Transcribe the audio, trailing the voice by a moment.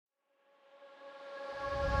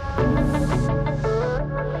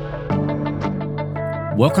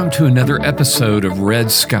Welcome to another episode of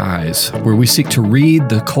Red Skies, where we seek to read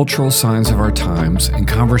the cultural signs of our times in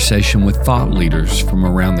conversation with thought leaders from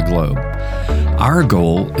around the globe. Our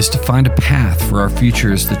goal is to find a path for our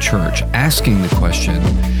future as the church, asking the question,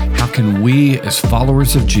 how can we as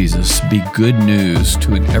followers of Jesus be good news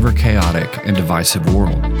to an ever chaotic and divisive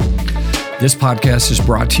world? This podcast is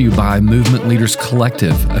brought to you by Movement Leaders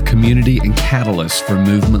Collective, a community and catalyst for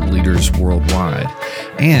movement leaders worldwide,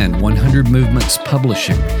 and 100 Movements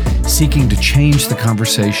Publishing, seeking to change the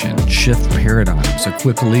conversation, shift paradigms,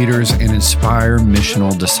 equip leaders, and inspire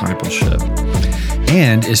missional discipleship.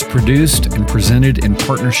 And is produced and presented in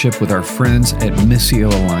partnership with our friends at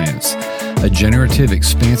Missio Alliance, a generative,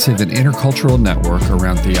 expansive, and intercultural network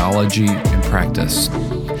around theology and practice.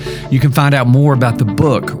 You can find out more about the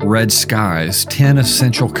book, Red Skies, 10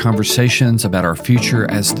 Essential Conversations About Our Future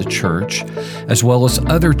as the Church, as well as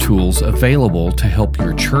other tools available to help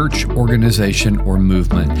your church, organization, or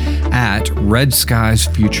movement at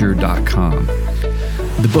redskiesfuture.com.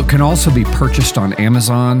 The book can also be purchased on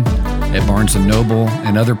Amazon, at Barnes & Noble,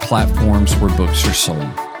 and other platforms where books are sold.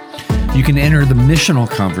 You can enter the missional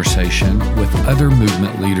conversation with other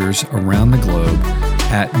movement leaders around the globe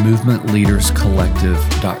at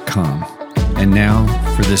movementleaderscollective.com. And now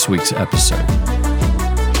for this week's episode.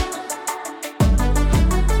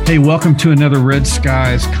 Hey, welcome to another Red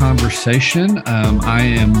Skies conversation. I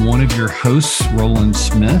am one of your hosts, Rowland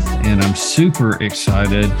Smith, and I'm super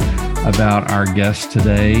excited about our guest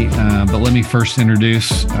today. But let me first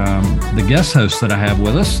introduce the guest host that I have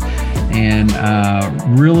with us. And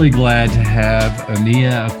really glad to have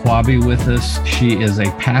Oneya with us. She is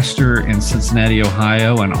a pastor in Cincinnati,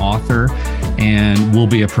 Ohio, an author, and will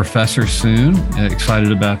be a professor soon.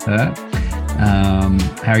 Excited about that.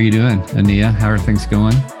 How are you doing, Oneya? How are things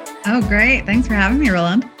going? Oh, great. Thanks for having me,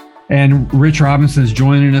 Rowland. And Rich Robinson is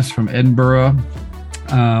joining us from Edinburgh,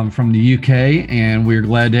 from the UK, and we're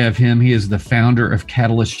glad to have him. He is the founder of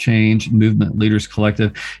Catalyst Change Movement Leaders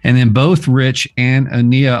Collective. And then both Rich and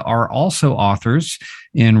Oneya are also authors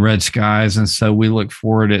in Red Skies. And so we look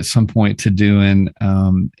forward at some point to doing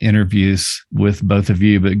interviews with both of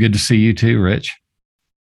you. But good to see you too, Rich.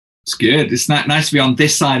 It's good. It's nice to be on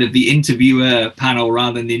this side of the interviewer panel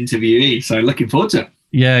rather than the interviewee. So looking forward to it.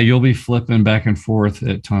 Yeah, you'll be flipping back and forth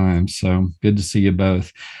at times. So good to see you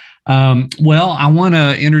both. Well, I want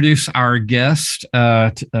to introduce our guest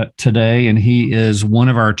today, and he is one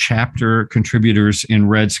of our chapter contributors in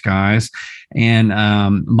Red Skies. And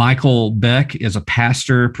Michael Beck is a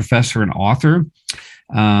pastor, professor, and author.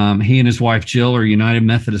 He and his wife, Jill, are United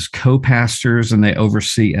Methodist co-pastors, and they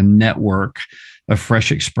oversee a network of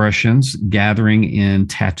fresh expressions gathering in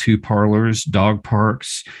tattoo parlors, dog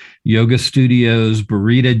parks, yoga studios,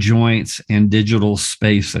 burrito joints, and digital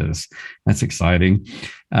spaces. That's exciting.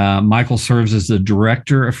 Michael serves as the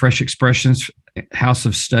director of Fresh Expressions House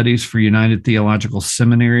of Studies for United Theological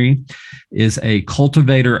Seminary, is a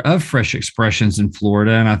cultivator of fresh expressions in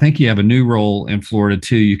Florida, and I think you have a new role in Florida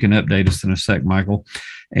too. You can update us in a sec, Michael,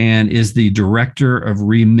 and is the director of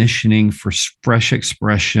remissioning for Fresh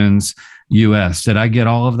Expressions US. Did I get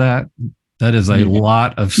all of that? That is a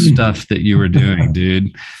lot of stuff that you were doing,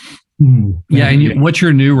 dude. Yeah, and what's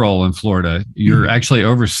your new role in Florida? You're actually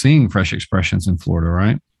overseeing Fresh Expressions in Florida,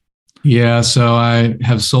 right? Yeah, so I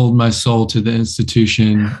have sold my soul to the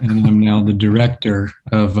institution, and I'm now the director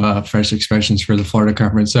of Fresh Expressions for the Florida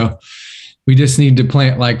Conference. So we just need to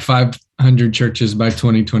plant like 500 churches by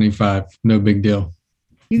 2025. No big deal.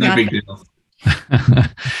 No big deal.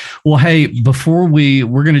 Well, hey, before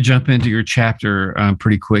we're going to jump into your chapter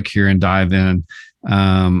pretty quick here and dive in.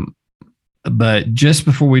 But just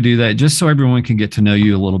before we do that, just so everyone can get to know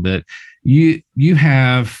you a little bit, you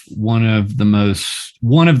have one of the most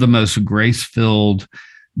grace-filled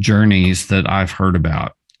journeys that I've heard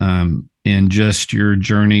about, in just your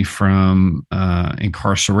journey from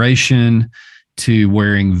incarceration to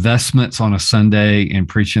wearing vestments on a Sunday and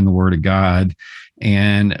preaching the Word of God.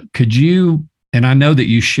 And and I know that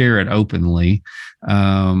you share it openly,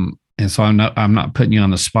 and so I'm not putting you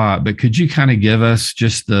on the spot, but could you kind of give us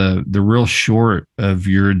just the real short of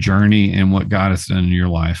your journey and what God has done in your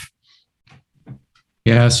life?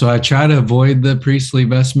 Yeah, so I try to avoid the priestly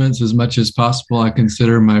vestments as much as possible. I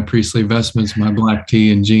consider my priestly vestments my black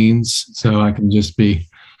tee and jeans, so I can just be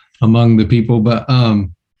among the people. But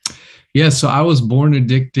so I was born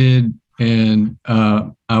addicted, and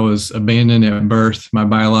I was abandoned at birth. My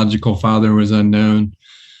biological father was unknown.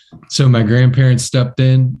 So my grandparents stepped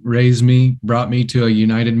in, raised me, brought me to a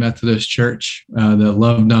United Methodist church that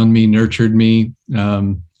loved on me, nurtured me,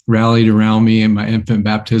 rallied around me in my infant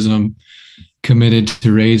baptism, committed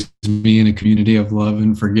to raise me in a community of love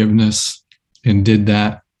and forgiveness. and did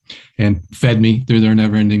that and fed me through their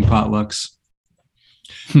never-ending potlucks.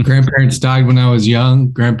 Grandparents died when I was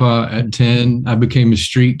young. Grandpa at 10. I became a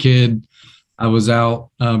street kid. I was out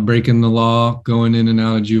breaking the law, going in and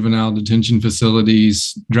out of juvenile detention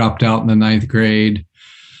facilities, dropped out in the 9th grade.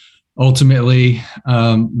 Ultimately,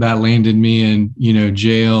 that landed me in,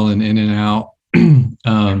 jail and in and out.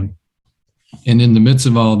 And in the midst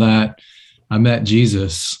of all that, I met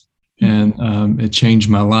Jesus, and it changed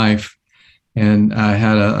my life. And I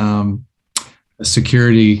had a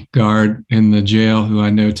security guard in the jail who I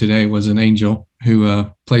know today was an angel, who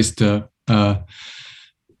placed an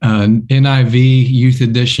NIV Youth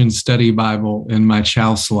Edition study Bible in my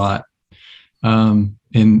chow slot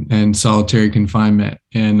in solitary confinement,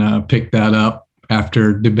 and picked that up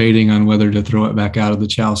after debating on whether to throw it back out of the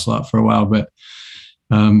chow slot for a while. But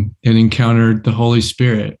it encountered the Holy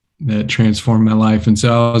Spirit that transformed my life. And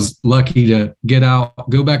so I was lucky to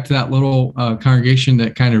go back to that little congregation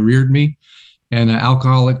that kind of reared me. And an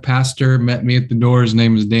alcoholic pastor met me at the door. His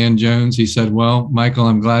name was Dan Jones. He said, "Well, Michael,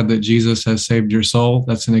 I'm glad that Jesus has saved your soul.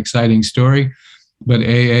 That's an exciting story, but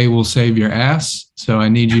AA will save your ass. So I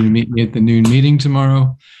need you to meet me at the noon meeting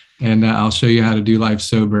tomorrow, and I'll show you how to do life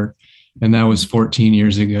sober." And that was 14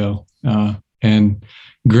 years ago. And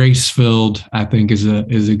grace-filled, I think, is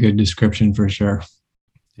a good description for sure.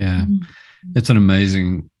 Yeah, it's an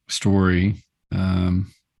amazing story.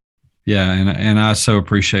 Yeah, and I so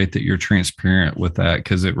appreciate that you're transparent with that,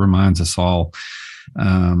 because it reminds us all,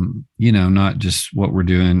 not just what we're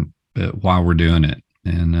doing, but why we're doing it,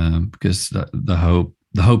 and because the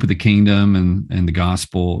hope of the kingdom and the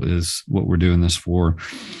gospel is what we're doing this for.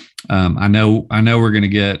 I know we're going to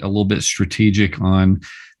get a little bit strategic on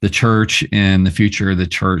the church and the future of the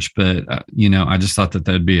church, but I just thought that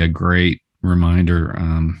that'd be a great reminder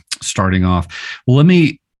starting off. Well, let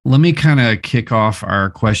me kind of kick off our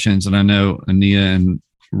questions, and I know Oneya and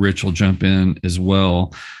Rich will jump in as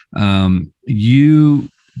well. You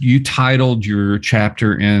titled your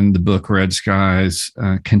chapter in the book Red Skies,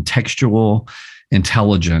 Contextual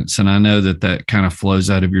Intelligence, and I know that kind of flows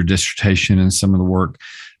out of your dissertation and some of the work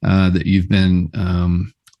that you've been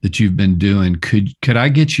doing. Could I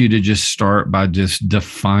get you to just start by just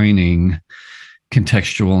defining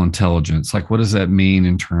contextual intelligence? Like, what does that mean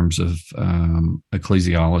in terms of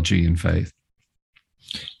ecclesiology and faith?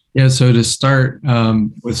 Yeah, so to start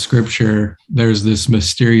with scripture, there's this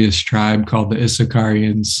mysterious tribe called the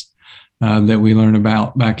Issacharians that we learn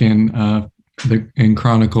about back in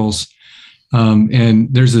Chronicles.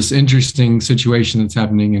 And there's this interesting situation that's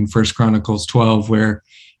happening in 1 Chronicles 12, where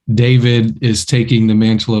David is taking the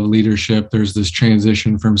mantle of leadership. There's this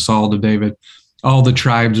transition from Saul to David. All the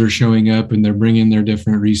tribes are showing up, and they're bringing their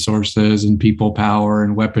different resources and people power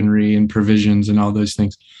and weaponry and provisions and all those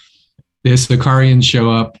things. The Issacharians show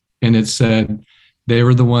up, and it said they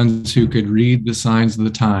were the ones who could read the signs of the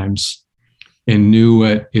times and knew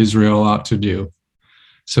what Israel ought to do.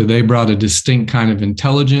 So they brought a distinct kind of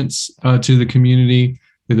intelligence to the community,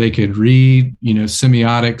 that they could read,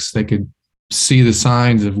 semiotics. They could see the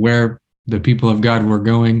signs of where the people of God were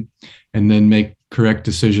going, and then make correct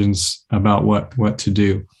decisions about what to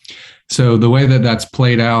do. So the way that that's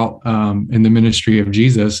played out in the ministry of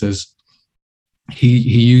Jesus is he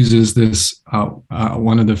uses this,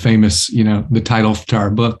 one of the famous, the title to our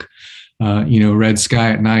book, Red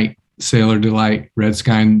Sky at night, sailor delight, red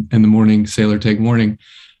sky in the morning, sailor take warning,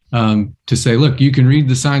 to say, look, you can read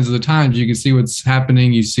the signs of the times. You can see what's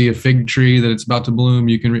happening. You see a fig tree that it's about to bloom.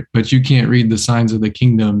 You can, but you can't read the signs of the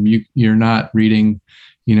kingdom. You're not reading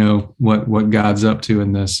what God's up to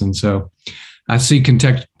in this. And so I see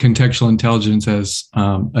contextual intelligence as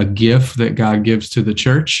a gift that God gives to the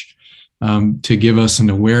church, to give us an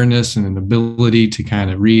awareness and an ability to kind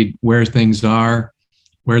of read where things are,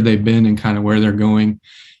 where they've been, and kind of where they're going.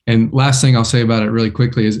 And last thing I'll say about it really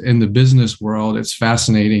quickly is, in the business world, it's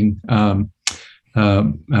fascinating. Mayo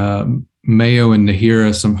and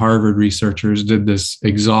Nahira, some Harvard researchers, did this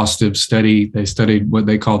exhaustive study. They studied what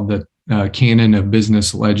they called the canon of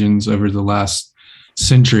business legends over the last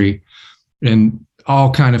century, and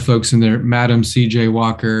all kind of folks in there, Madam C.J.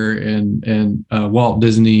 Walker and Walt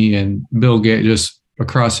Disney and Bill Gates, just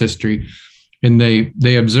across history. And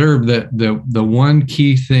they observed that the one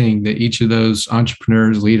key thing that each of those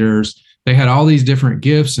entrepreneurs, leaders, they had all these different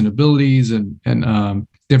gifts and abilities and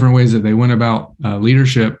different ways that they went about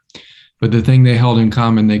leadership. But the thing they held in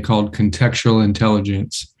common, they called contextual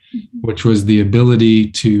intelligence, which was the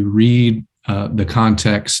ability to read the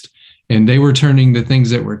context. And they were turning the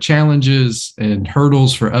things that were challenges and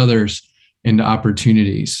hurdles for others into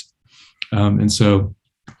opportunities. And so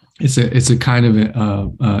it's a kind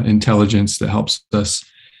of intelligence that helps us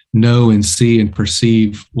know and see and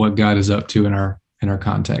perceive what God is up to in our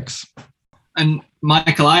context. And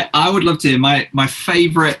Michael, I would love to hear my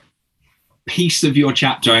favorite piece of your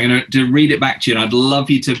chapter. I'm going to read it back to you, and I'd love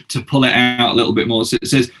you to pull it out a little bit more. So it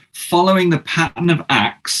says, following the pattern of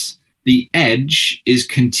Acts, the edge is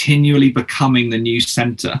continually becoming the new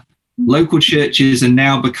center. Local churches are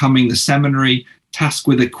now becoming the seminary, tasked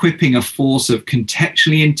with equipping a force of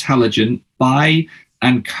contextually intelligent bi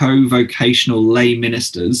and co-vocational lay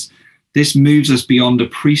ministers. This moves us beyond a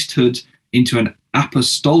priesthood into an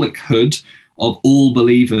apostolichood of all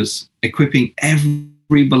believers, equipping every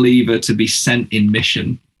believer to be sent in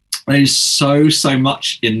mission. There's so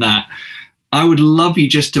much in that. I would love you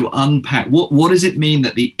just to unpack what does it mean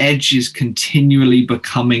that the edge is continually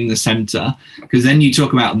becoming the center? Because then you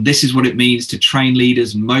talk about this is what it means to train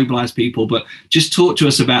leaders, mobilize people, but just talk to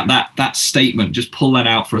us about that statement. Just pull that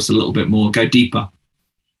out for us a little bit more, go deeper.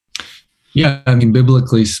 Yeah, I mean,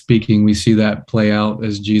 biblically speaking, we see that play out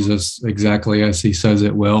as Jesus, exactly as he says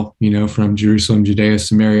it will, from Jerusalem, Judea,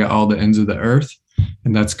 Samaria, all the ends of the earth.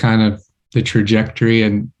 And that's kind of the trajectory.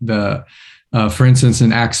 And for instance,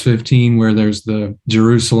 in Acts 15, where there's the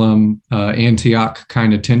Jerusalem, Antioch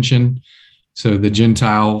kind of tension. So the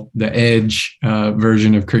Gentile, the edge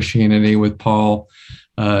version of Christianity with Paul,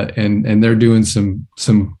 and they're doing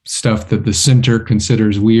some stuff that the center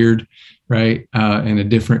considers weird, right? And a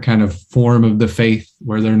different kind of form of the faith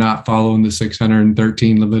where they're not following the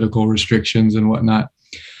 613 Levitical restrictions and whatnot.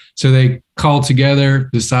 So they call together,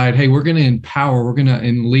 decide, hey, we're going to empower, we're going to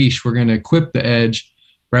unleash, we're going to equip the edge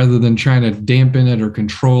rather than trying to dampen it or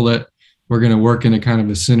control it. We're going to work in a kind of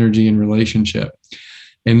a synergy and relationship.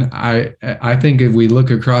 And I think if we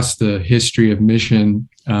look across the history of mission,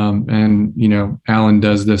 and, Alan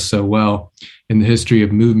does this so well in the history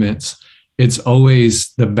of movements, it's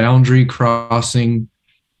always the boundary crossing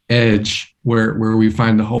edge where we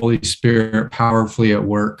find the Holy Spirit powerfully at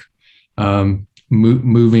work,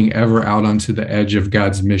 moving ever out onto the edge of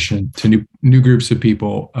God's mission to new groups of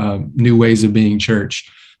people, new ways of being church,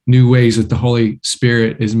 new ways that the Holy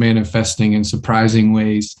Spirit is manifesting in surprising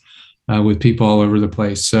ways with people all over the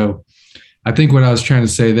place. So I think what I was trying to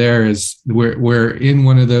say there is we're in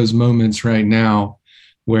one of those moments right now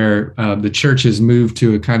where the church has moved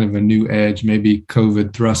to a kind of a new edge. Maybe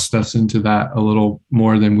COVID thrust us into that a little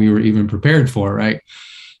more than we were even prepared for, right?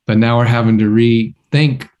 But now we're having to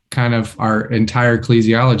rethink kind of our entire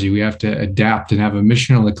ecclesiology. We have to adapt and have a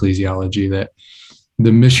missional ecclesiology that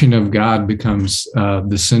the mission of God becomes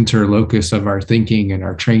the center locus of our thinking and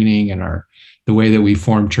our training and the way that we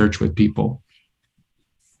form church with people.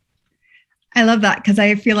 I love that because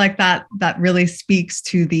I feel like that really speaks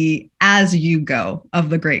to the as you go of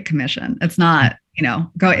the Great Commission. It's not,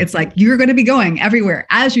 go. It's like you're going to be going everywhere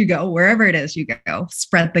as you go, wherever it is you go,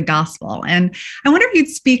 spread the gospel. And I wonder if you'd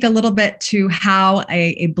speak a little bit to how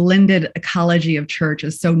a blended ecology of church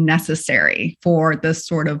is so necessary for this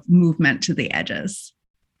sort of movement to the edges.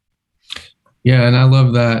 Yeah, and I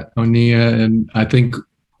love that, Oneya. And I think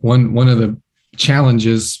one of the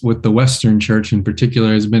challenges with the Western church in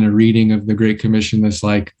particular has been a reading of the Great Commission that's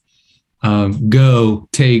like go,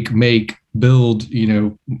 take, make, build,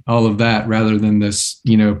 all of that, rather than this,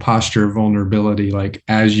 posture of vulnerability, like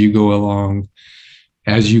as you go along,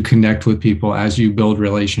 as you connect with people, as you build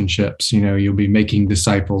relationships, you'll be making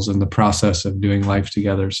disciples in the process of doing life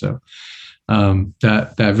together. So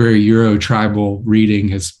that very Euro tribal reading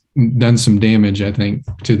has done some damage, I think,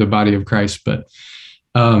 to the body of Christ. But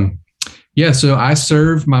so I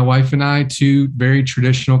served, my wife and I, two very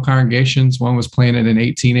traditional congregations. One was planted in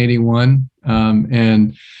 1881.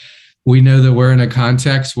 And we know that we're in a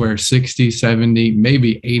context where 60, 70,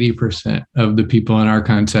 maybe 80% of the people in our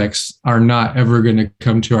context are not ever going to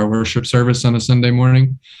come to our worship service on a Sunday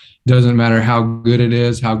morning. Doesn't matter how good it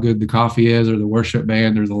is, how good the coffee is, or the worship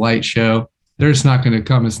band, or the light show. They're just not going to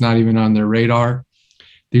come. It's not even on their radar.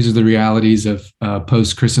 These are the realities of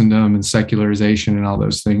post-Christendom and secularization and all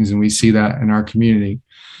those things. And we see that in our community.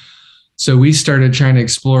 So we started trying to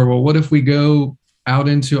explore, well, what if we go out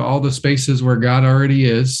into all the spaces where God already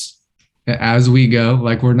is as we go?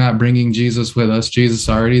 Like, we're not bringing Jesus with us. Jesus is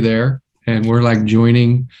already there. And we're like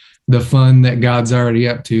joining the fun that God's already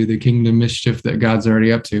up to, the kingdom mischief that God's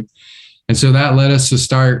already up to. And so that led us to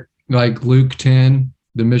start like Luke 10,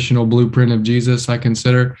 the missional blueprint of Jesus, I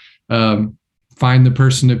consider. Find the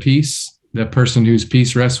person of peace, the person whose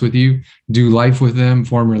peace rests with you, do life with them,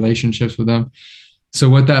 form relationships with them. So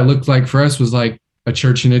what that looked like for us was like a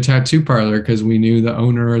church in a tattoo parlor, because we knew the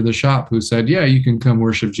owner of the shop who said, yeah, you can come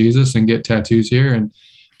worship Jesus and get tattoos here. And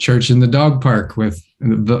church in the dog park with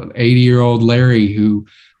the 80-year-old Larry who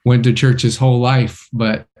went to church his whole life,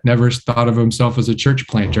 but never thought of himself as a church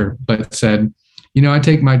planter, but said, I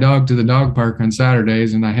take my dog to the dog park on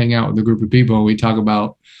Saturdays and I hang out with a group of people and we talk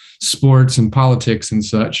about sports and politics and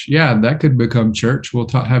such. Yeah, that could become church. We'll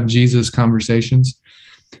have Jesus conversations.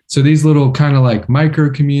 So these little kind of like micro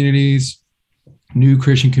communities, new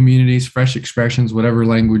Christian communities, fresh expressions, whatever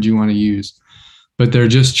language you want to use. But they're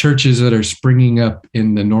just churches that are springing up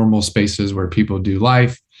in the normal spaces where people do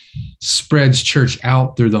life, spreads church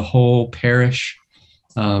out through the whole parish.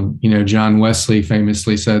 John Wesley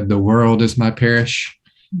famously said, "The world is my parish."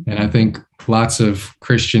 And I think lots of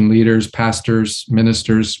Christian leaders, pastors,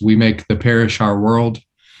 ministers, we make the parish our world.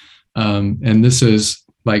 And this is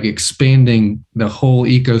like expanding the whole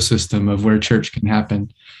ecosystem of where church can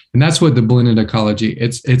happen. And that's what the blended ecology,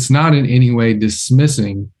 it's not in any way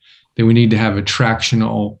dismissing that we need to have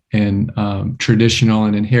attractional and traditional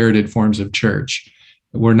and inherited forms of church.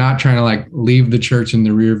 We're not trying to like leave the church in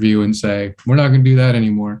the rear view and say, we're not going to do that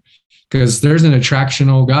anymore. Because there's an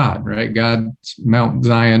attractional God, right? God's Mount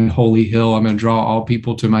Zion, holy hill. I'm going to draw all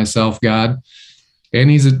people to myself, God. And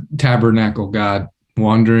he's a tabernacle God,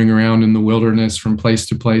 wandering around in the wilderness from place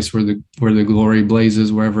to place where the glory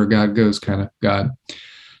blazes, wherever God goes kind of God.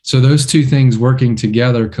 So those two things working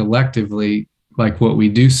together collectively, like what we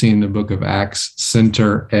do see in the book of Acts,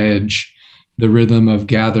 center, edge, the rhythm of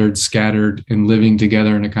gathered, scattered, and living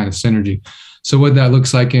together in a kind of synergy. So what that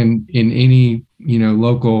looks like in any,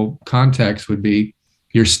 local context would be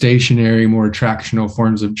your stationary, more attractional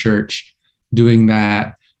forms of church doing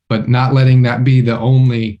that, but not letting that be the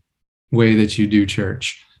only way that you do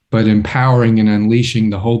church, but empowering and unleashing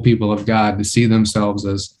the whole people of God to see themselves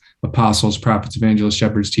as apostles, prophets, evangelists,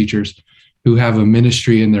 shepherds, teachers who have a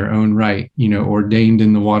ministry in their own right, ordained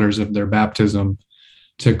in the waters of their baptism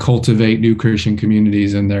to cultivate new Christian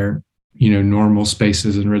communities in their, normal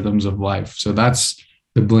spaces and rhythms of life. So that's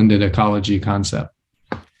the blended ecology concept.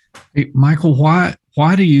 Hey, Michael,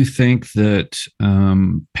 why do you think that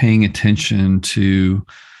paying attention to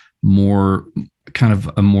more kind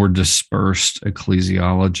of a more dispersed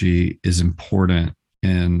ecclesiology is important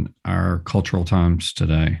in our cultural times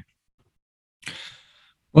today?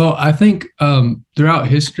 Well, I think throughout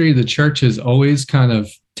history, the church has always kind of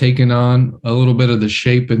taken on a little bit of the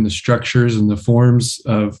shape and the structures and the forms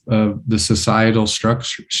of the societal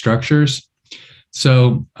structures.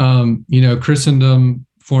 So, Christendom,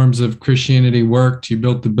 forms of Christianity worked. You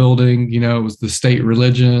built the building, it was the state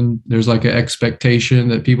religion. There's like an expectation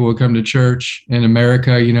that people would come to church. In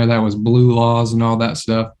America, that was blue laws and all that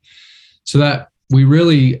stuff. So that we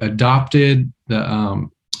really adopted the,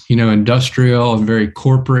 industrial and very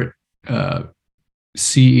corporate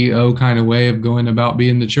CEO kind of way of going about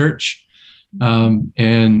being the church,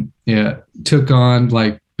 and took on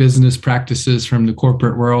like business practices from the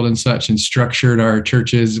corporate world and such, and structured our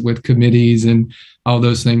churches with committees and all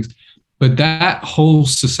those things. But that whole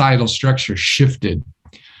societal structure shifted.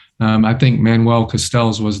 I think Manuel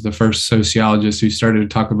Castells was the first sociologist who started to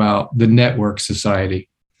talk about the network society.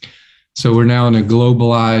 So we're now in a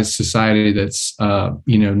globalized society that's,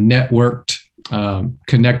 networked,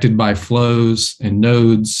 connected by flows and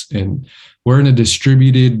nodes, and we're in a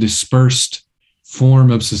distributed, dispersed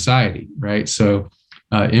form of society, right? So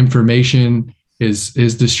information is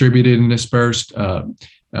distributed and dispersed.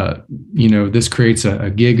 This creates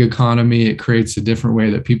a gig economy. It creates a different way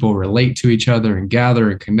that people relate to each other and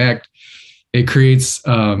gather and connect. It creates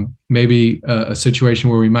maybe a situation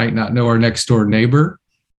where we might not know our next door neighbor,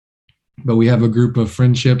 but we have a group of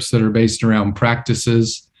friendships that are based around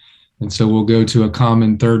practices. And so we'll go to a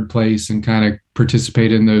common third place and kind of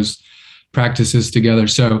participate in those practices together.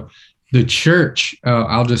 So the church,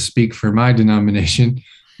 I'll just speak for my denomination,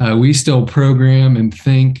 we still program and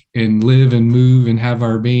think and live and move and have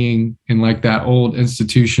our being in like that old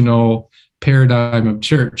institutional paradigm of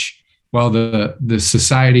church, while the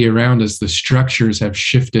society around us, the structures have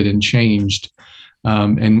shifted and changed.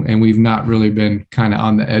 And we've not really been kind of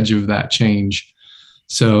on the edge of that change.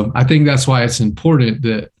 So I think that's why it's important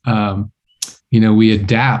that, we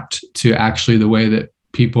adapt to actually the way that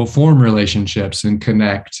people form relationships and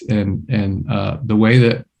connect, and the way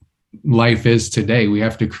that life is today. We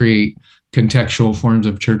have to create contextual forms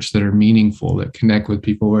of church that are meaningful, that connect with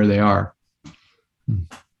people where they are.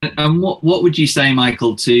 And what would you say,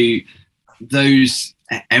 Michael, to those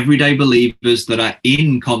everyday believers that are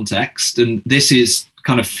in context, and this is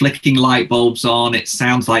kind of flicking light bulbs on? It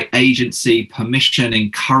sounds like agency, permission,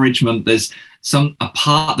 encouragement. There's a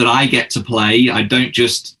part that I get to play. I don't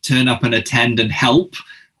just turn up and attend and help.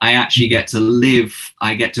 I actually get to live.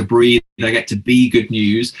 I get to breathe. I get to be good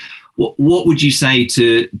news. What would you say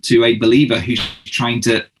to a believer who's trying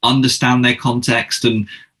to understand their context and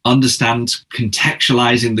understand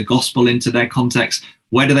contextualizing the gospel into their context?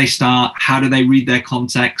 Where do they start? How do they read their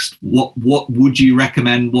context? What would you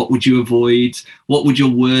recommend? What would you avoid? What would your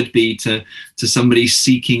word be to somebody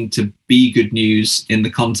seeking to be good news in the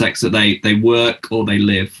context that they work or they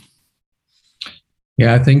live?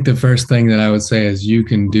 Yeah, I think the first thing that I would say is you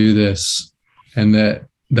can do this, and that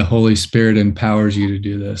the Holy Spirit empowers you to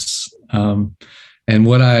do this. And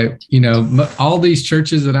what all these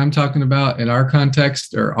churches that I'm talking about in our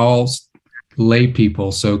context are all lay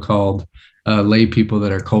people, so-called lay people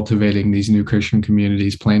that are cultivating these new Christian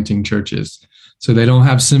communities, planting churches. So they don't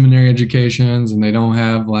have seminary educations, and they don't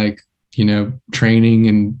have training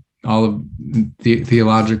and all of the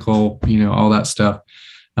theological, all that stuff.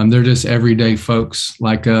 They're just everyday folks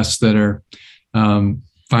like us that are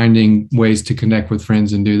finding ways to connect with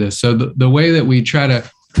friends and do this. So the way that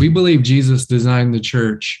we believe Jesus designed the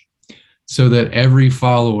church so that every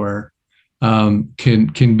follower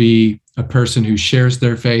can be a person who shares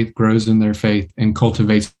their faith, grows in their faith, and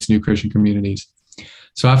cultivates new Christian communities.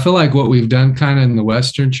 So I feel like what we've done kind of in the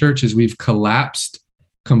Western church is we've collapsed,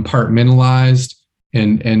 compartmentalized,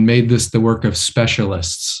 and made this the work of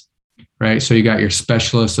specialists, right? So you got your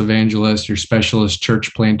specialist evangelist, your specialist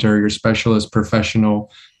church planter, your specialist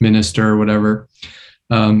professional minister, or whatever.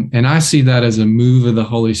 And I see that as a move of the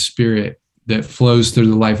Holy Spirit that flows through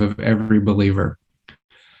the life of every believer.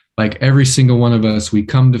 Like every single one of us, we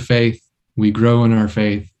come to faith, we grow in our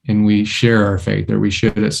faith, and we share our faith, or we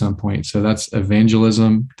should at some point. So that's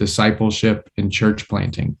evangelism, discipleship, and church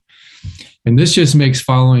planting. And this just makes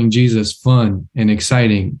following Jesus fun and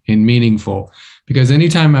exciting and meaningful. Because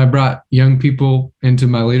anytime I brought young people into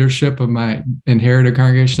my leadership of my inherited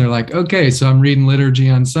congregation, they're like, okay, so I'm reading liturgy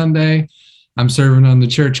on Sunday, I'm serving on the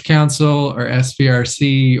church council or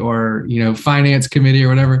SVRC or, finance committee or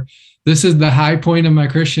whatever. This is the high point of my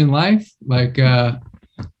Christian life. Like,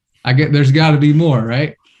 there's got to be more,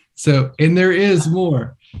 right? So, and there is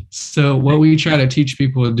more. So what we try to teach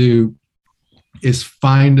people to do is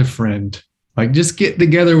find a friend, like just get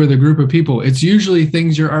together with a group of people. It's usually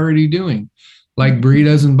things you're already doing, like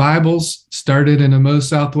burritos and Bibles started in a Mo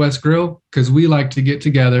Southwest Grill, because we like to get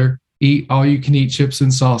together, eat all you can eat chips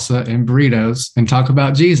and salsa and burritos and talk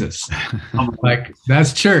about Jesus. Like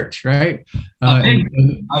that's church, right?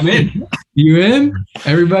 I'm in. You in?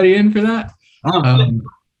 Everybody in for that?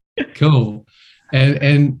 Cool.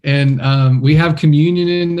 And we have communion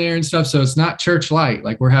in there and stuff. So it's not church light.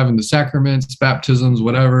 Like we're having the sacraments, baptisms,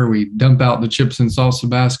 whatever. We dump out the chips and salsa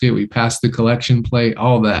basket. We pass the collection plate,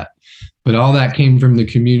 all that. But all that came from the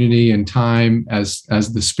community and time as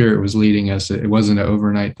the Spirit was leading us. It wasn't an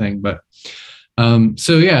overnight thing. But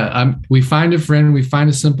we find a friend. We find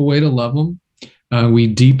a simple way to love them. We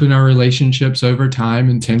deepen our relationships over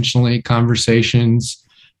time, intentionally, conversations,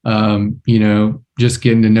 just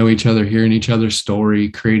getting to know each other, hearing each other's story,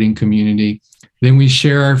 creating community. Then we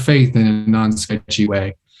share our faith in a non-sketchy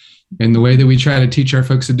way. And the way that we try to teach our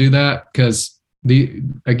folks to do that, because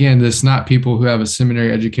this not people who have a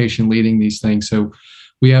seminary education leading these things. So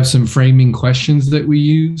we have some framing questions that we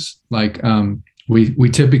use. Like we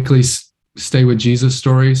typically stay with Jesus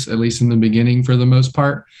stories, at least in the beginning for the most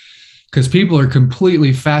part, because people are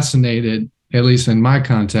completely fascinated, at least in my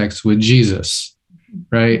context, with Jesus,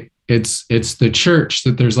 right? It's the church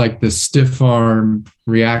that there's like this stiff arm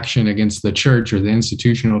reaction against the church or the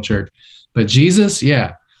institutional church. But Jesus,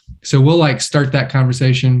 yeah. So we'll like start that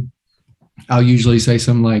conversation. I'll usually say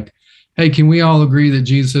something like, hey, can we all agree that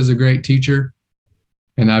Jesus is a great teacher?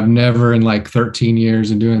 And I've never in like 13 years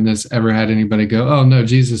of doing this ever had anybody go, oh no,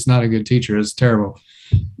 Jesus is not a good teacher. It's terrible.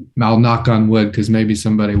 I'll knock on wood because maybe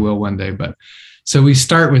somebody will one day. But so we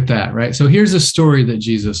start with that, right? So here's a story that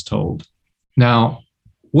Jesus told. Now,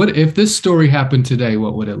 what if this story happened today?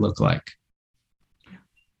 What would it look like?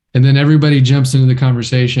 And then everybody jumps into the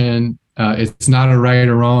conversation. It's not a right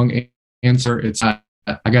or wrong answer. It's not,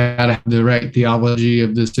 I got to have the right theology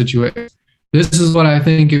of this situation. This is what I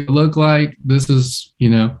think it would look like. This is,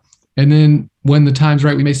 and then when the time's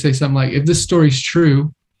right, we may say something like, if this story's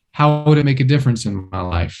true, how would it make a difference in my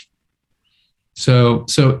life? So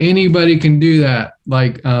anybody can do that.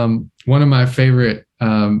 Like one of my favorite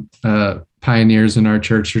pioneers in our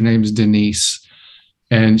church, her name's Denise.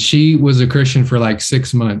 And she was a Christian for like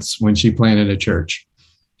 6 months when she planted a church.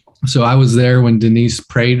 So I was there when Denise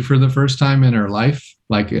prayed for the first time in her life,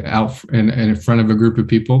 like out in front of a group of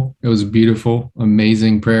people. It was a beautiful,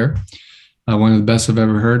 amazing prayer. One of the best I've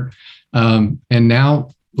ever heard. And now,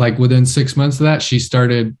 like within 6 months of that, she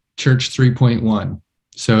started Church 3.1.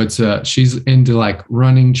 So she's into like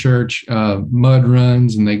running church, mud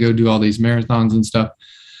runs, and they go do all these marathons and stuff.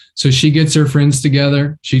 So she gets her friends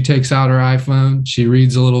together. She takes out her iPhone. She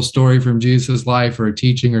reads a little story from Jesus' life or a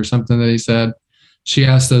teaching or something that he said. She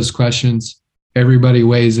asks those questions. Everybody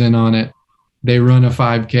weighs in on it. They run a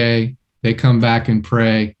 5K. They come back and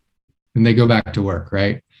pray, and they go back to work,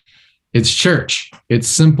 right? It's church. It's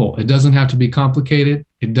simple. It doesn't have to be complicated.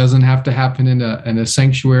 It doesn't have to happen in a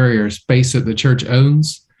sanctuary or a space that the church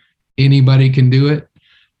owns. Anybody can do it.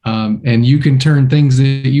 And you can turn things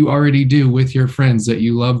that you already do with your friends that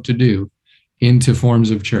you love to do into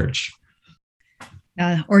forms of church.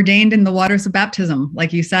 Ordained in the waters of baptism,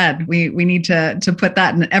 like you said, we need to put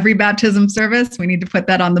that in every baptism service. We need to put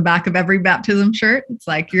that on the back of every baptism shirt. It's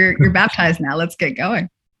like you're baptized now. Let's get going.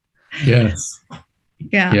 Yes.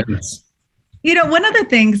 Yeah. Yes. One of the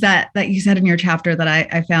things that you said in your chapter that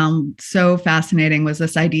I found so fascinating was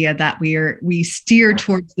this idea that we steer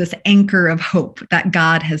towards this anchor of hope that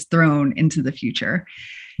God has thrown into the future.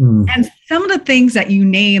 And some of the things that you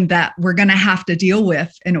named that we're going to have to deal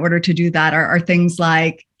with in order to do that are things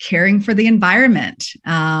like caring for the environment,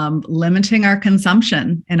 limiting our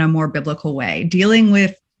consumption in a more biblical way, dealing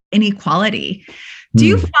with inequality. Do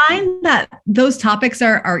you find that those topics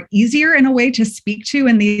are easier in a way to speak to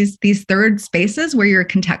in these third spaces where you're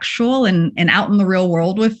contextual and out in the real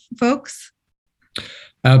world with folks?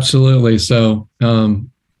 Absolutely. So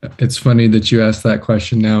it's funny that you asked that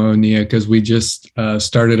question now, Oneya, because we just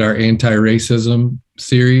started our anti-racism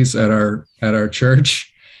series at our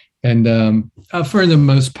church. And for the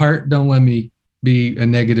most part, don't let me be a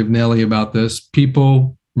negative Nelly about this,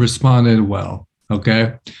 people responded well.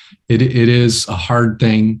 Okay. It is a hard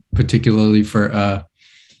thing, particularly for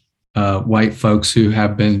white folks who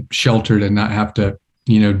have been sheltered and not have to,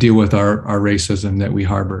 deal with our racism that we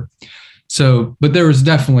harbor. So, but there was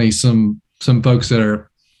definitely some folks that are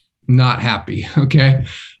not happy. Okay.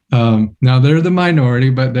 Now they're the minority,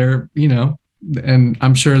 but they're, and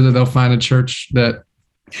I'm sure that they'll find a church that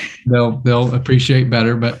they'll appreciate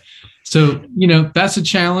better. But so, that's a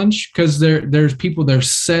challenge because there's people that are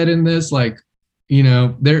set in this, like,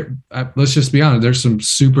 let's just be honest, there's some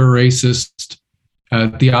super racist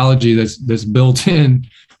theology that's built in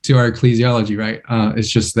to our ecclesiology, right? It's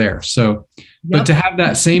just there. So, But to have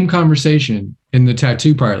that same conversation in the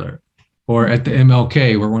tattoo parlor or at the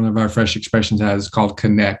MLK, where one of our Fresh Expressions has called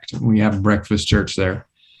Connect, we have breakfast church there.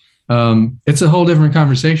 It's a whole different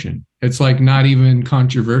conversation. It's like not even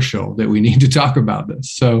controversial that we need to talk about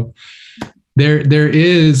this. So there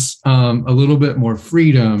is a little bit more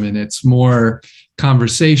freedom, and it's more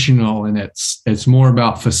conversational, and it's more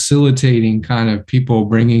about facilitating kind of people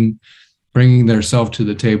bringing their self to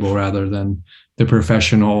the table rather than the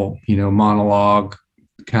professional, monologue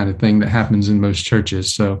kind of thing that happens in most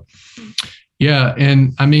churches. So, yeah.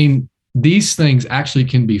 And I mean, these things actually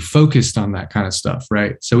can be focused on that kind of stuff,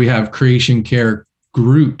 right? So we have creation care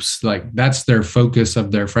groups, like that's their focus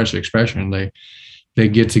of their Fresh Expression. They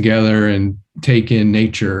get together and take in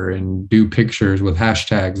nature and do pictures with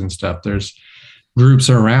hashtags and stuff. There's groups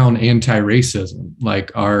around anti-racism,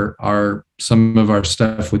 like some of our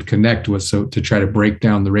stuff with Connect was to try to break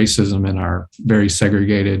down the racism in our very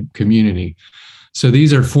segregated community. So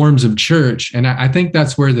these are forms of church. And I think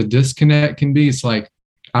that's where the disconnect can be. It's like,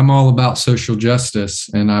 I'm all about social justice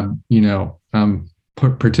and I'm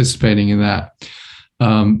participating in that.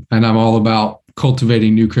 And I'm all about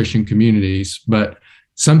cultivating new Christian communities, but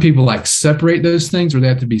some people like separate those things where they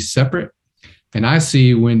have to be separate. And I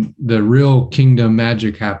see when the real kingdom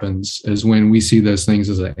magic happens is when we see those things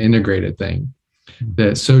as an integrated thing,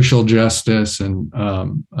 that social justice and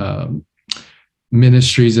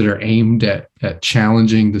ministries that are aimed at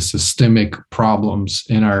challenging the systemic problems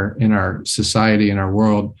in our society, in our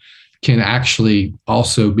world, can actually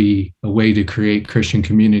also be a way to create Christian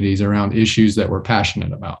communities around issues that we're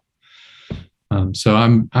passionate about. So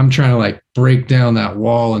I'm trying to like break down that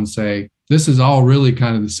wall and say, this is all really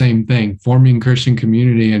kind of the same thing. Forming Christian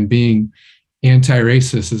community and being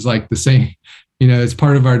anti-racist is like the same, it's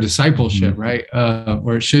part of our discipleship, right?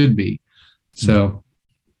 Or it should be. So,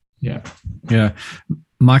 yeah. Yeah.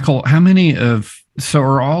 Michael,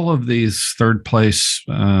 are all of these third place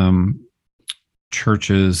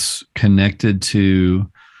churches connected to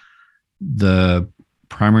the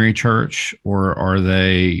primary church, or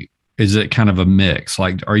is it kind of a mix?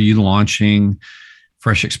 Like, are you launching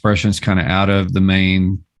Fresh Expressions kind of out of the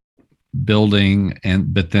main building,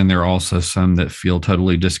 but then there are also some that feel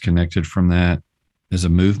totally disconnected from that as a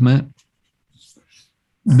movement?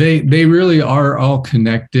 They really are all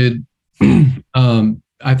connected.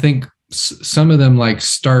 I think some of them like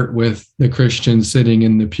start with the Christian sitting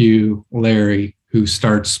in the pew, Larry, who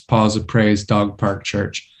starts Paws of Praise Dog Park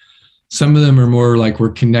Church. Some of them are more like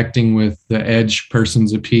we're connecting with the edge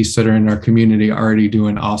persons of peace that are in our community already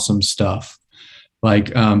doing awesome stuff.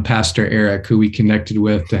 Like Pastor Eric, who we connected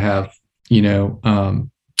with to have,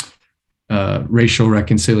 racial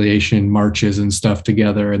reconciliation marches and stuff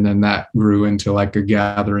together. And then that grew into like a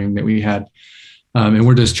gathering that we had. And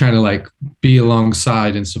we're just trying to like be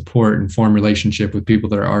alongside and support and form relationship with people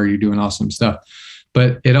that are already doing awesome stuff.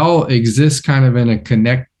 But it all exists kind of in a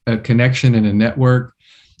connection and a network.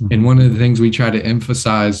 And one of the things we try to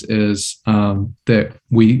emphasize is that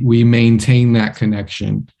we maintain that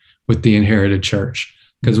connection with the inherited church.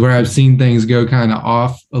 Because where I've seen things go kind of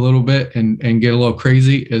off a little bit and get a little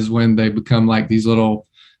crazy is when they become like these little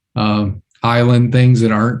island things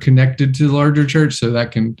that aren't connected to the larger church. So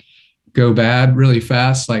that can go bad really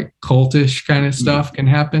fast, like cultish kind of stuff can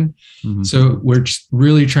happen. Mm-hmm. So we're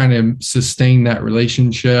really trying to sustain that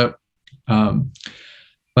relationship.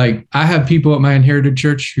 Like I have people at my inherited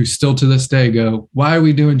church who still to this day go, why are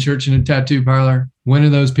we doing church in a tattoo parlor? When are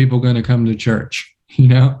those people going to come to church?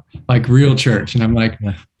 Like real church. And I'm like,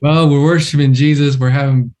 well, we're worshiping Jesus. We're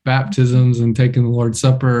having baptisms and taking the Lord's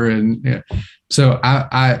Supper. And so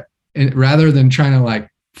I rather than trying to like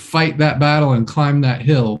fight that battle and climb that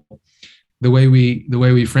hill, the way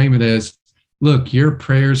we frame it is, look, your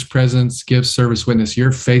prayers, presence, gifts, service, witness,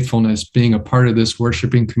 your faithfulness, being a part of this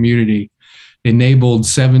worshiping community enabled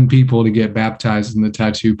 7 people to get baptized in the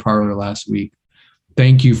tattoo parlor last week.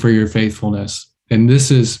 Thank you for your faithfulness. And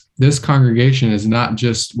this congregation is not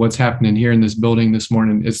just what's happening here in this building this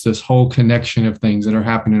morning. It's this whole connection of things that are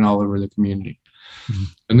happening all over the community. Mm-hmm.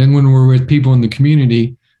 And then when we're with people in the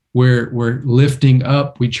community, we're lifting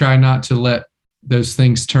up. We try not to let those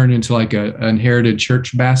things turn into like an inherited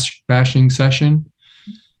church bashing session.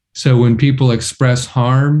 So when people express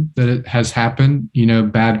harm that it has happened,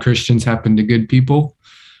 bad Christians happen to good people,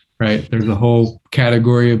 right? There's a whole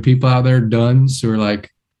category of people out there, duns, who are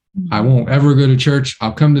like, I won't ever go to church.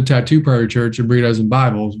 I'll come to tattoo parlor church and burritos and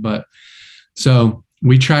Bibles. But so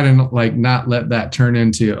we try to like not let that turn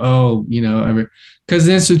into, because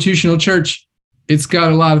the institutional church, it's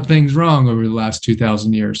got a lot of things wrong over the last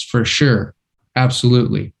 2,000 years, for sure.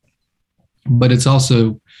 Absolutely. But it's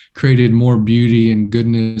also created more beauty and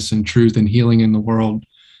goodness and truth and healing in the world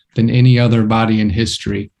than any other body in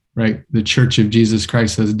history, right? The Church of Jesus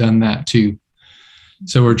Christ has done that too.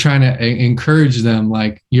 So we're trying to encourage them,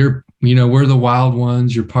 like, we're the wild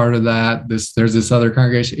ones. You're part of that. There's this other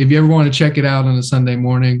congregation. If you ever want to check it out on a Sunday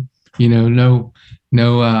morning, no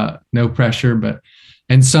pressure,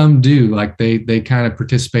 and some do, like they kind of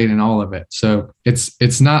participate in all of it. So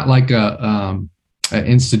it's not like a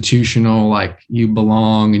institutional, like you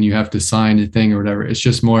belong and you have to sign a thing or whatever. It's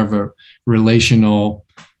just more of a relational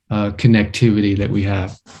connectivity that we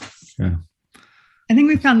have. Yeah. I think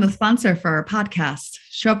we found the sponsor for our podcast.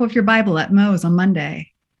 Show up with your Bible at Moe's on Monday.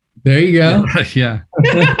 There you go. Yeah.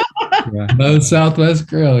 Moe's Southwest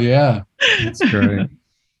Grill. Yeah. That's great.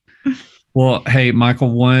 Well, hey,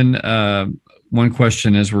 Michael, one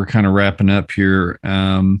question as we're kind of wrapping up here.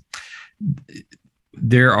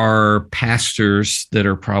 There are pastors that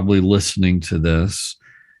are probably listening to this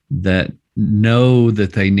that know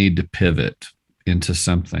that they need to pivot into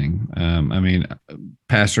something.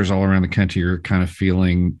 Pastors all around the country are kind of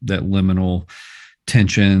feeling that liminal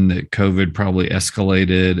tension that COVID probably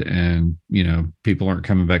escalated and, people aren't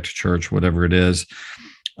coming back to church, whatever it is.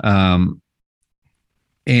 And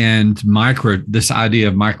this idea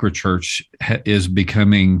of microchurch is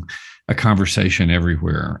becoming a conversation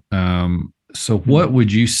everywhere. So what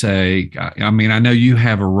would you say? I know you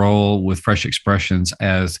have a role with Fresh Expressions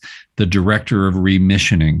as the director of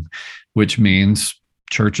remissioning, which means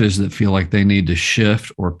churches that feel like they need to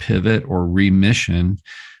shift or pivot or remission,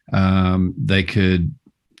 they could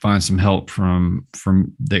find some help from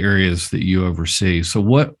the areas that you oversee. So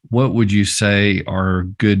what would you say are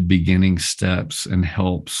good beginning steps and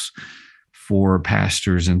helps for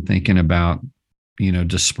pastors in thinking about,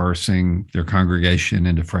 dispersing their congregation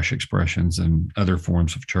into Fresh Expressions and other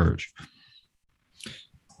forms of church?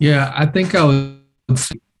 Yeah, I think I would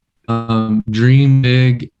say, dream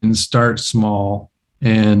big and start small.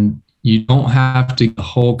 And you don't have to get the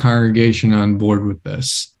whole congregation on board with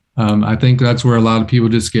this. I think that's where a lot of people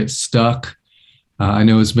just get stuck. I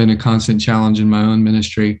know it's been a constant challenge in my own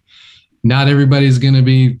ministry. Not everybody's going to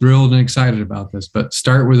be thrilled and excited about this, but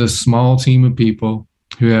start with a small team of people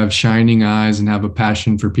who have shining eyes and have a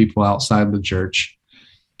passion for people outside the church.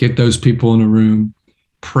 Get those people in a room,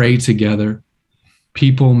 pray together,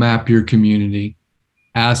 people map your community,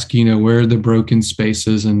 ask, where are the broken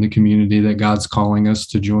spaces in the community that God's calling us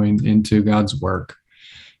to join into God's work?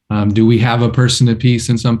 Do we have a person of peace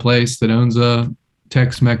in some place that owns a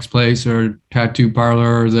Tex-Mex place or tattoo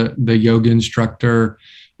parlor or the yoga instructor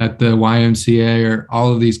at the YMCA, or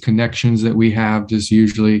all of these connections that we have just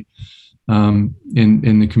usually in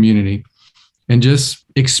the community. And just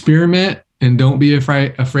experiment and don't be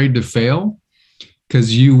afraid to fail,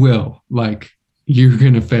 because you will. Like, you're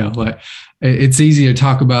going to fail. Like, it's easy to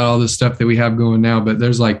talk about all this stuff that we have going now, but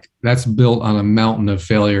that's built on a mountain of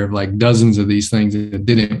failure of like dozens of these things that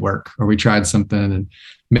didn't work, or we tried something and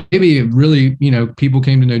maybe it really, people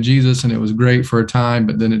came to know Jesus and it was great for a time,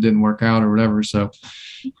 but then it didn't work out or whatever. So,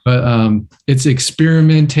 but it's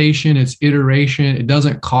experimentation, it's iteration. It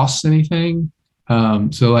doesn't cost anything.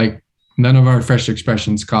 So like none of our fresh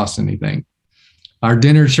expressions cost anything. Our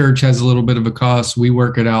dinner church has a little bit of a cost. We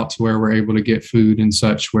work it out to where we're able to get food and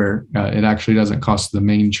such, where it actually doesn't cost the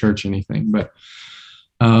main church anything. But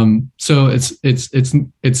so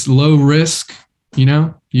it's low risk.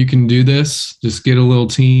 You can do this. Just get a little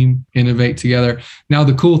team, innovate together. Now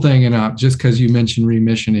the cool thing, and just because you mentioned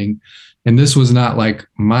remissioning, and this was not like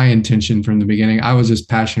my intention from the beginning. I was just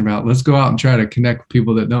passionate about, let's go out and try to connect with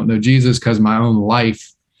people that don't know Jesus, because my own life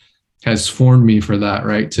has formed me for that,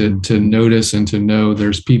 right? To notice and to know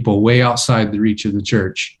there's people way outside the reach of the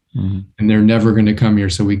church, and they're never going to come here.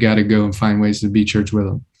 So we got to go and find ways to be church with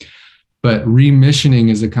them. But remissioning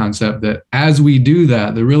is a concept that as we do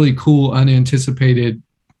that, the really cool, unanticipated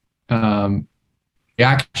reaction,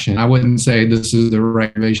 I wouldn't say this is the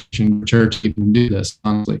right motivation for church to even do this,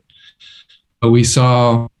 honestly. But we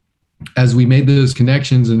saw as we made those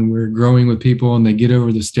connections and we're growing with people and they get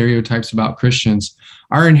over the stereotypes about Christians,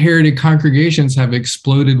 our inherited congregations have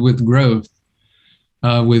exploded with growth,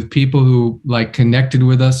 with people who like connected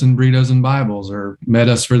with us in Burritos and Bibles, or met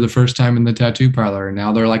us for the first time in the tattoo parlor. And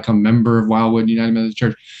now they're like a member of Wildwood United Methodist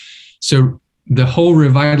Church. So the whole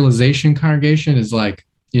revitalization congregation is like,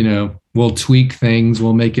 we'll tweak things,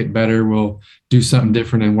 we'll make it better, we'll do something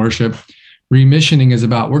different in worship. Remissioning is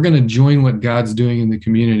about, we're going to join what God's doing in the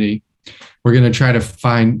community. We're going to try to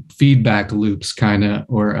find feedback loops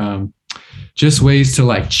or just ways to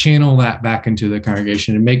like channel that back into the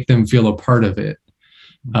congregation and make them feel a part of it.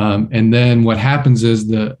 And then what happens is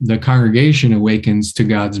the congregation awakens to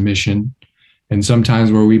God's mission. And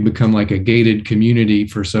sometimes where we become like a gated community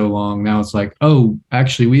for so long, now it's like, oh,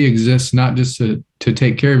 actually we exist not just to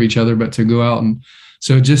take care of each other, but to go out. And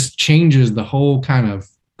so it just changes the whole kind of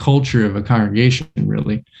culture of a congregation,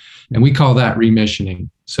 really. And we call that remissioning.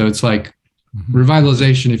 So it's like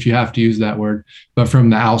revitalization, if you have to use that word, but from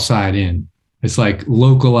the outside in. It's like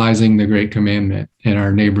localizing the Great Commandment in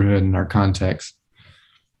our neighborhood and our context.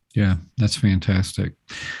 Yeah, that's fantastic.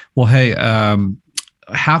 Well, hey,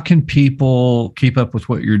 how can people keep up with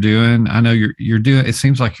what you're doing? I know you're doing, it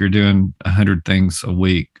seems like you're doing 100 things a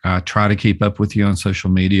week. I try to keep up with you on social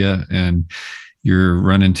media, and you're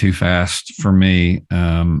running too fast for me.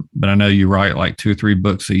 But I know you write like 2 or 3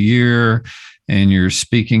 books a year, and you're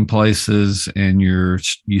speaking places, and you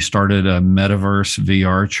started a metaverse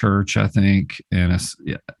VR church, I think. And it's,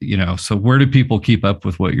 so where do people keep up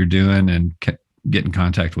with what you're doing and get in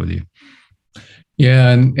contact with you?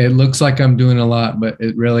 Yeah, and it looks like I'm doing a lot, but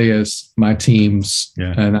it really is my teams.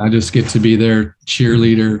 Yeah. And I just get to be their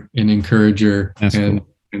cheerleader and encourager. That's cool.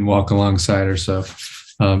 And walk alongside her. So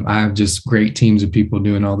I have just great teams of people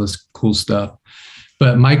doing all this cool stuff.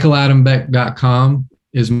 But michaeladambeck.com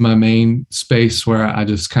is my main space where I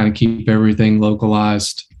just kind of keep everything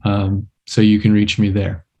localized. So you can reach me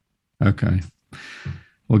there. Okay.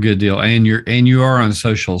 Well, good deal. And you are on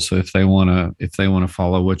social. So if they want to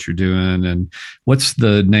follow what you're doing, and what's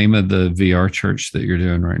the name of the VR church that you're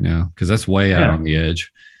doing right now? Because that's way out on the edge.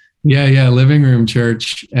 Yeah. Living Room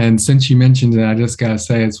Church. And since you mentioned it, I just got to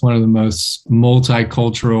say, it's one of the most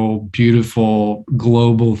multicultural, beautiful,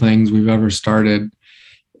 global things we've ever started,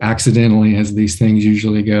 accidentally, as these things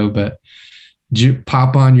usually go. But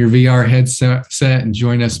pop on your VR headset and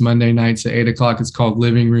join us Monday nights at 8:00. It's called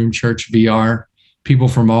Living Room Church VR. People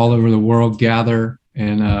from all over the world gather,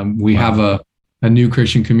 and we have a new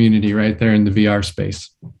Christian community right there in the VR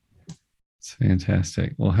space. It's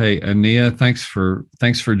fantastic. Well, hey, Oneya, thanks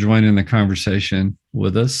for joining the conversation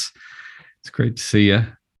with us. It's great to see you.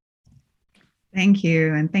 Thank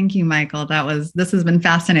you. And thank you, Michael. This has been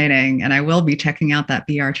fascinating, and I will be checking out that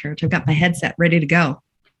VR church. I've got my headset ready to go.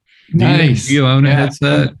 Nice. Do you own a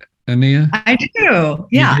headset, Oneya? I do.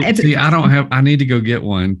 Yeah. I need to go get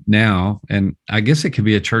one now. And I guess it could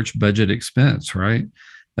be a church budget expense, right?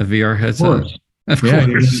 A VR headset. Of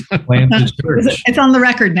course. It's on the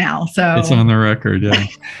record now. So it's on the record. Yeah.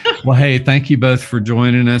 Well, hey, thank you both for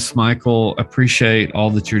joining us, Michael. Appreciate all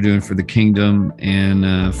that you're doing for the kingdom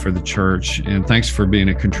and for the church. And thanks for being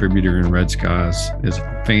a contributor in Red Skies. It's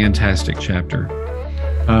a fantastic chapter.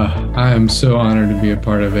 I am so honored to be a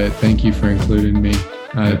part of it. Thank you for including me.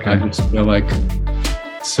 I just feel like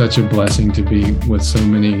such a blessing to be with so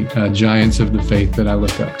many giants of the faith that I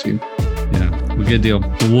look up to. Yeah, well, good deal.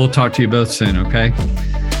 We'll talk to you both soon, okay?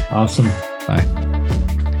 Awesome. Bye.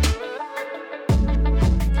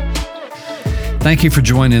 Thank you for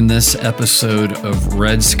joining this episode of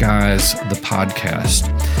Red Skies, the podcast.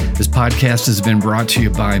 This podcast has been brought to you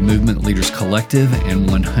by Movement Leaders Collective and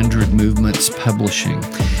 100 Movements Publishing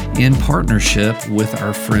in partnership with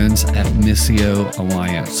our friends at Missio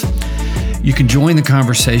Alliance. You can join the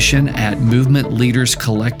conversation at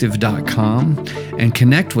movementleaderscollective.com and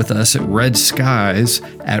connect with us at Red Skies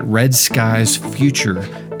at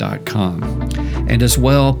redskiesfuture.com. And as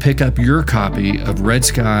well, pick up your copy of Red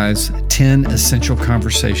Skies 10 Essential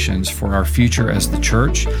Conversations for Our Future as the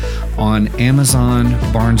Church on Amazon,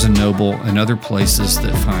 Barnes & Noble, and other places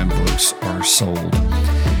that fine books are sold.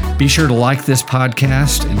 Be sure to like this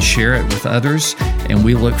podcast and share it with others, and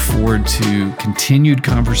we look forward to continued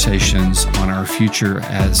conversations on our future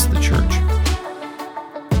as the church.